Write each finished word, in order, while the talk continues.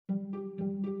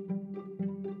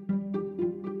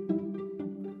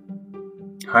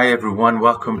Hi everyone,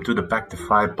 welcome to the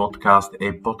Pactify podcast,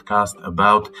 a podcast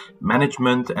about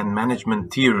management and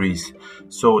management theories.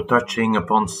 So touching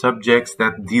upon subjects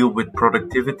that deal with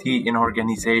productivity in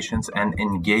organizations and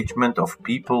engagement of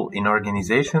people in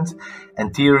organizations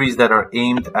and theories that are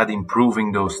aimed at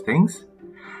improving those things.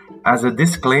 As a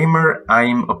disclaimer,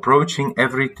 I'm approaching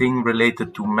everything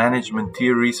related to management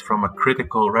theories from a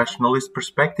critical rationalist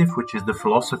perspective, which is the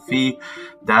philosophy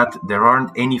that there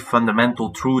aren't any fundamental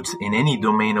truths in any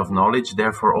domain of knowledge,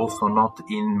 therefore also not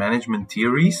in management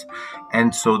theories.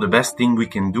 And so the best thing we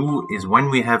can do is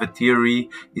when we have a theory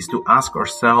is to ask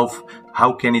ourselves,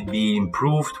 how can it be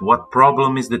improved? What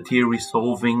problem is the theory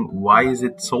solving? Why is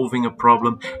it solving a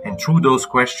problem? And through those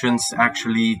questions,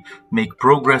 actually make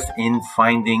progress in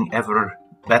finding ever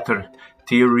better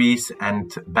theories and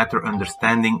better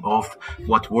understanding of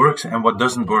what works and what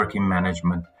doesn't work in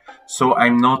management. So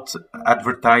I'm not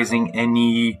advertising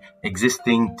any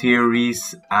existing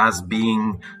theories as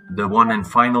being the one and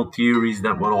final theories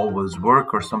that will always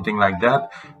work or something like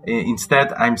that.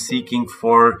 Instead, I'm seeking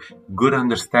for good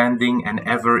understanding and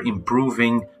ever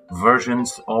improving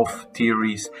versions of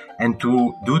theories. And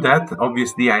to do that,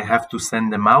 obviously, I have to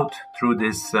send them out through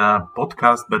this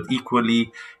podcast, but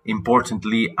equally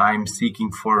importantly, I'm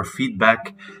seeking for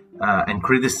feedback and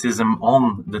criticism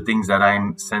on the things that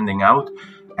I'm sending out.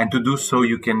 And to do so,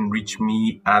 you can reach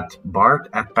me at Bart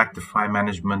at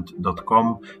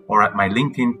pactifymanagement.com or at my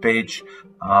LinkedIn page.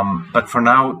 But for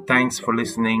now, thanks for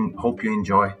listening. Hope you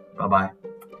enjoy. Bye-bye.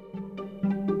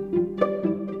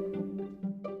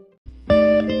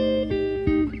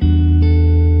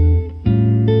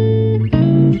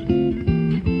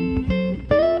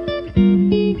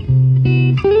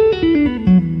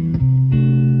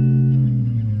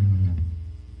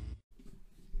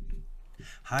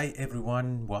 Hi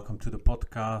everyone, welcome to the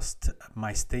podcast.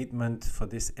 My statement for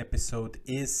this episode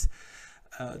is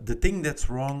the thing that's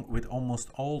wrong with almost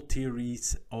all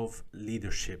theories of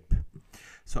leadership.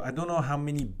 So I don't know how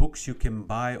many books you can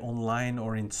buy online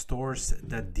or in stores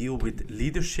that deal with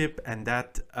leadership and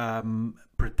that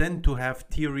pretend to have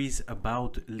theories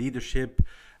about leadership.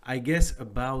 I guess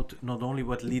about not only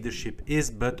what leadership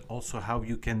is, but also how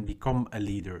you can become a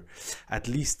leader. At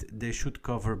least they should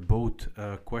cover both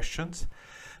questions.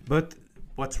 But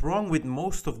what's wrong with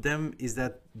most of them is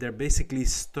that they're basically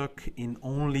stuck in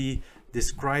only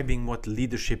describing what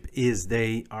leadership is.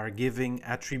 They are giving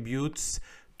attributes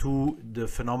to the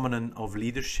phenomenon of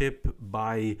leadership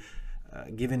by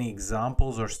giving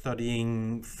examples or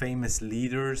studying famous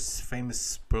leaders,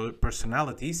 famous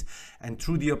personalities, and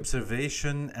through the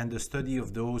observation and the study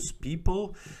of those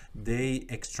people, they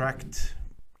extract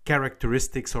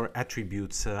characteristics or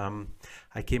attributes.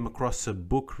 I came across a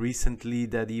book recently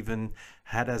that even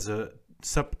had as a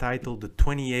subtitle the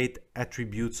 28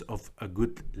 attributes of a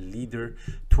good leader.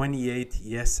 28,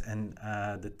 yes, and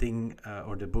the thing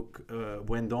or the book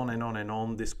went on and on and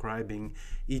on, describing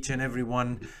each and every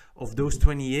one of those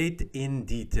 28 in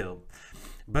detail.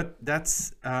 But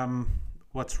that's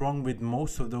what's wrong with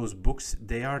most of those books.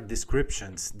 They are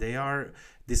descriptions. They are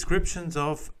descriptions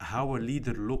of how a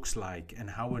leader looks like and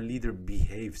how a leader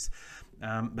behaves.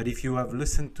 But if you have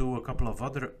listened to a couple of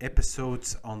other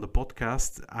episodes on the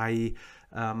podcast, I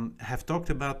have talked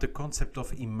about the concept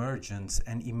of emergence.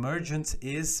 And emergence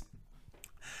is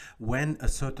when a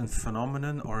certain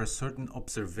phenomenon or a certain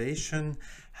observation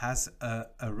has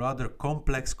a rather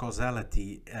complex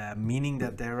causality, meaning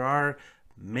that there are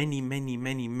many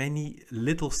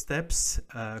little steps,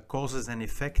 causes and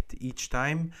effect each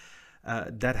time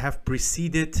that have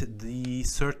preceded the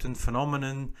certain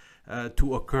phenomenon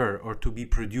to occur or to be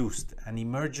produced. And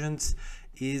emergence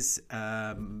is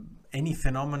any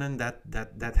phenomenon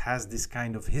that has this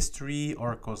kind of history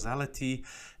or causality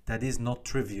that is not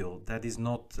trivial, that is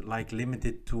not like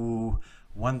limited to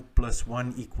 1 +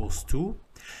 1 = 2.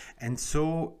 And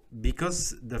so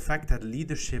because the fact that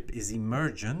leadership is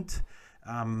emergent,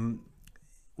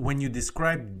 when you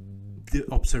describe the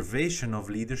observation of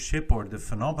leadership or the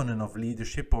phenomenon of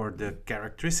leadership or the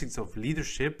characteristics of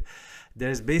leadership,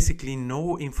 there's basically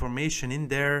no information in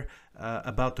there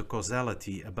about the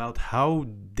causality, about how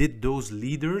did those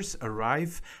leaders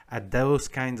arrive at those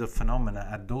kinds of phenomena,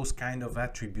 at those kind of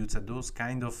attributes, at those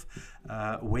kind of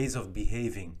ways of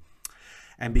behaving.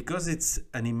 And because it's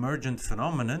an emergent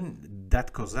phenomenon,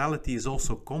 that causality is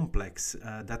also complex.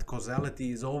 That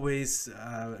causality is always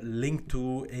linked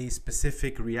to a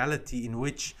specific reality in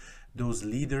which those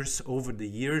leaders over the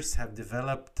years have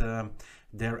developed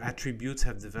their attributes,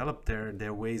 have developed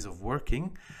their ways of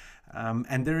working.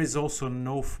 And there is also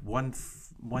no one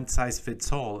size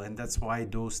fits all. And that's why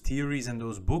those theories and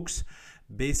those books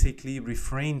basically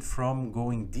refrain from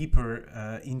going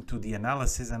deeper into the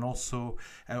analysis, and also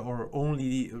or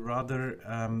only rather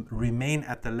remain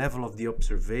at the level of the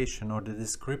observation or the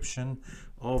description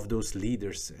of those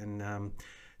leaders. And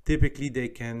typically they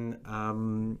can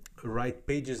write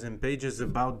pages and pages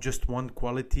about just one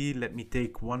quality. Let me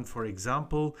take one for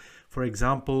example. For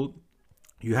example,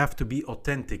 you have to be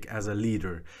authentic as a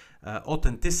leader.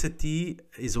 Authenticity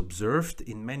is observed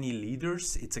in many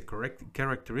leaders. It's a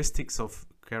characteristic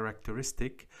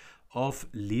of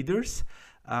leaders.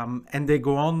 And they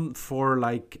go on for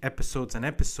like episodes and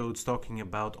episodes talking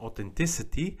about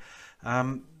authenticity.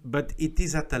 But it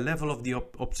is at the level of the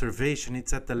observation.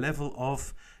 It's at the level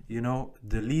of, you know,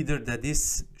 the leader that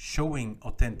is showing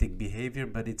authentic behavior,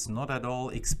 but it's not at all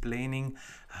explaining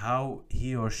how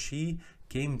he or she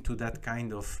came to that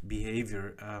kind of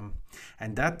behavior.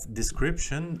 And that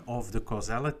description of the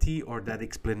causality, or that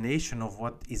explanation of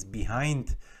what is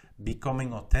behind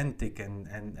becoming authentic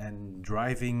and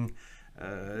driving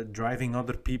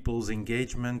other people's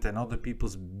engagement and other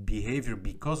people's behavior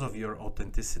because of your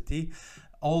authenticity,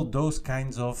 all those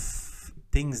kinds of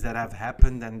things that have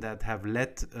happened and that have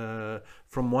led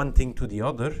from one thing to the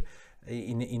other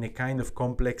in a kind of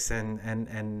complex and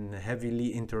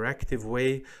heavily interactive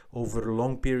way over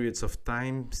long periods of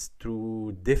time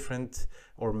through different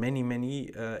or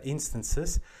many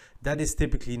instances, that is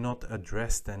typically not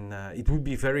addressed. And it would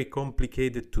be very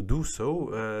complicated to do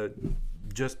so,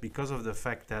 just because of the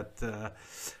fact that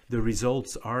the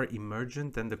results are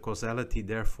emergent and the causality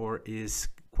therefore is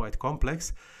quite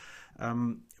complex.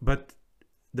 But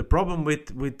the problem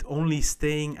with only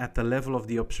staying at the level of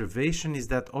the observation is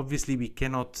that obviously we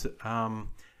cannot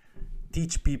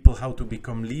teach people how to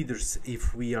become leaders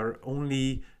if we are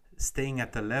only staying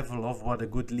at the level of what a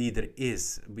good leader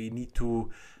is. We need to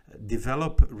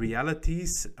develop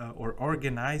realities or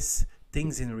organize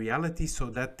things in reality so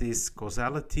that this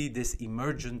causality, this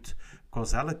emergent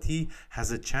causality,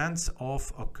 has a chance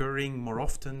of occurring more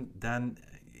often than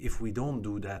if we don't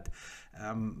do that.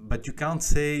 But you can't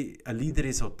say a leader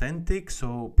is authentic,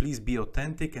 so please be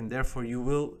authentic and therefore you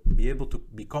will be able to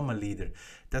become a leader.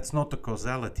 That's not the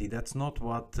causality. That's not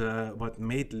what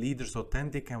made leaders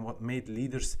authentic and what made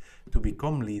leaders to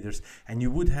become leaders. And you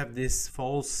would have this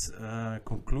false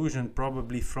conclusion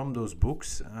probably from those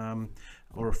books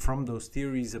or from those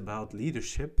theories about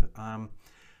leadership,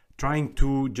 trying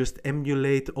to just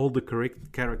emulate all the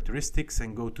correct characteristics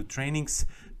and go to trainings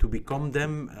to become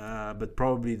them, but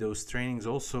probably those trainings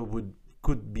also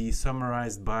could be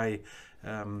summarized by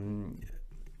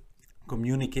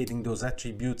communicating those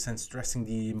attributes and stressing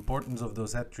the importance of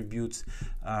those attributes,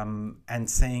 and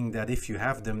saying that if you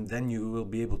have them, then you will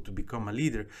be able to become a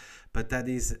leader. But that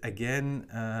is again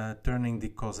turning the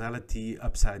causality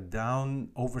upside down,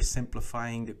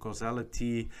 oversimplifying the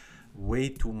causality way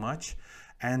too much.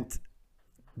 And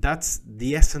that's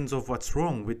the essence of what's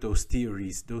wrong with those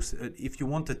theories. If you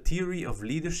want a theory of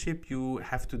leadership, you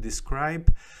have to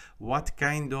describe what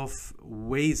kind of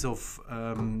ways of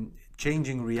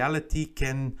changing reality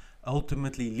can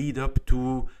ultimately lead up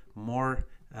to more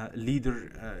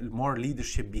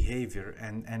leadership behavior,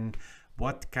 and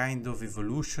what kind of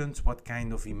evolutions, what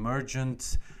kind of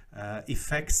emergent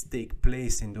effects take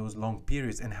place in those long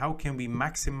periods, and how can we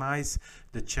maximize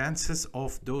the chances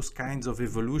of those kinds of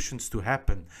evolutions to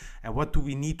happen, and what do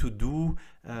we need to do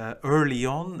early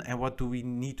on, and what do we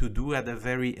need to do at a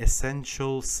very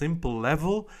essential, simple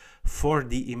level for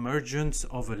the emergence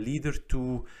of a leader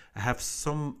to have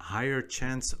some higher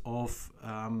chance of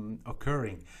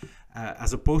occurring,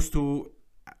 as opposed to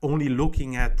only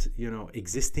looking at, you know,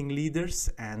 existing leaders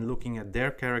and looking at their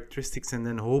characteristics and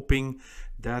then hoping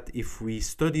that if we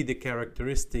study the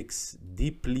characteristics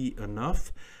deeply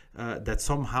enough, that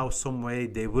somehow, some way,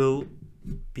 they will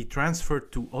be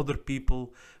transferred to other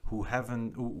people who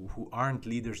aren't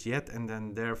leaders yet, and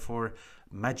then therefore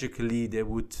magically they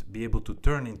would be able to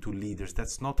turn into leaders.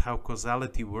 That's not how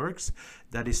causality works.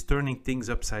 That is turning things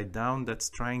upside down. That's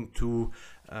trying to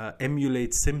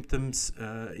emulate symptoms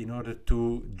in order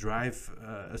to drive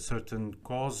a certain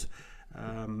cause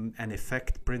and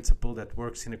effect principle that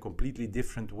works in a completely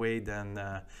different way than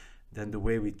the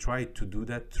way we try to do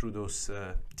that through those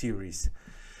theories.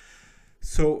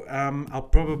 So I'll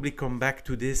probably come back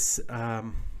to this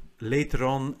later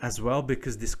on as well,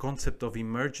 because this concept of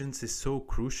emergence is so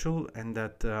crucial, and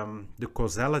that the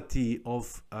causality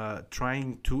of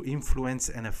trying to influence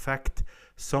and affect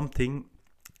something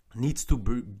needs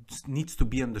to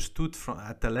be understood from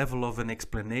at the level of an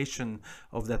explanation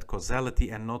of that causality,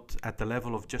 and not at the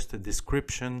level of just a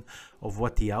description of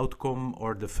what the outcome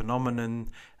or the phenomenon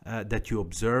that you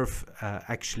observe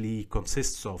actually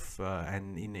consists of,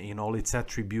 and in all its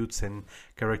attributes and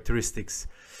characteristics.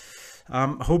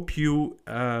 Hope you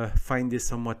find this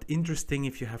somewhat interesting.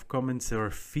 If you have comments or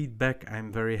feedback,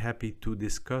 I'm very happy to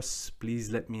discuss.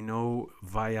 Please let me know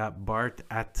via Bart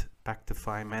at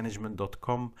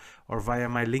pactifymanagement.com or via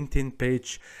my LinkedIn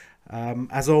page.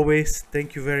 As always,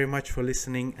 thank you very much for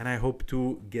listening, and I hope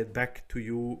to get back to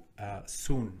you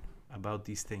soon about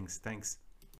these things. Thanks.